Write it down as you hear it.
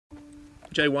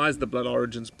Jay, why is the Blood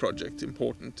Origins project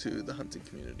important to the hunting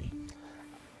community?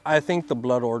 I think the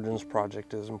Blood Origins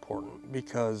project is important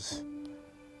because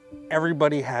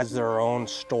everybody has their own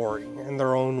story and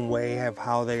their own way of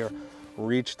how they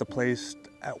reach the place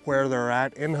at where they're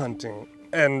at in hunting.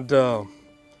 And I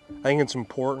think it's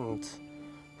important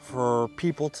for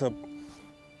people to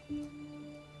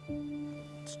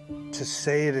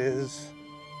say it is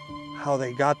how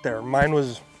they got there. Mine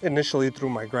was initially through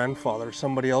my grandfather.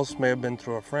 Somebody else may have been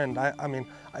through a friend. I mean,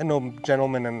 I know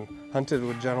gentlemen and hunted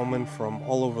with gentlemen from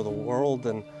all over the world,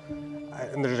 and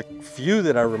there's a few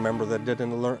that I remember that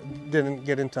didn't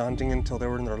get into hunting until they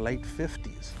were in their late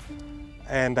 50s.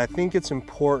 And I think it's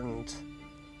important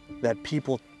that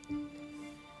people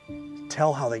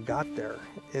tell how they got there.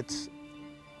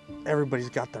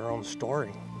 Everybody's got their own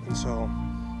story, and so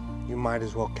you might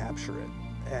as well capture it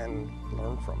and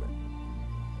learn from it.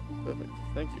 Perfect.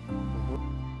 Thank you.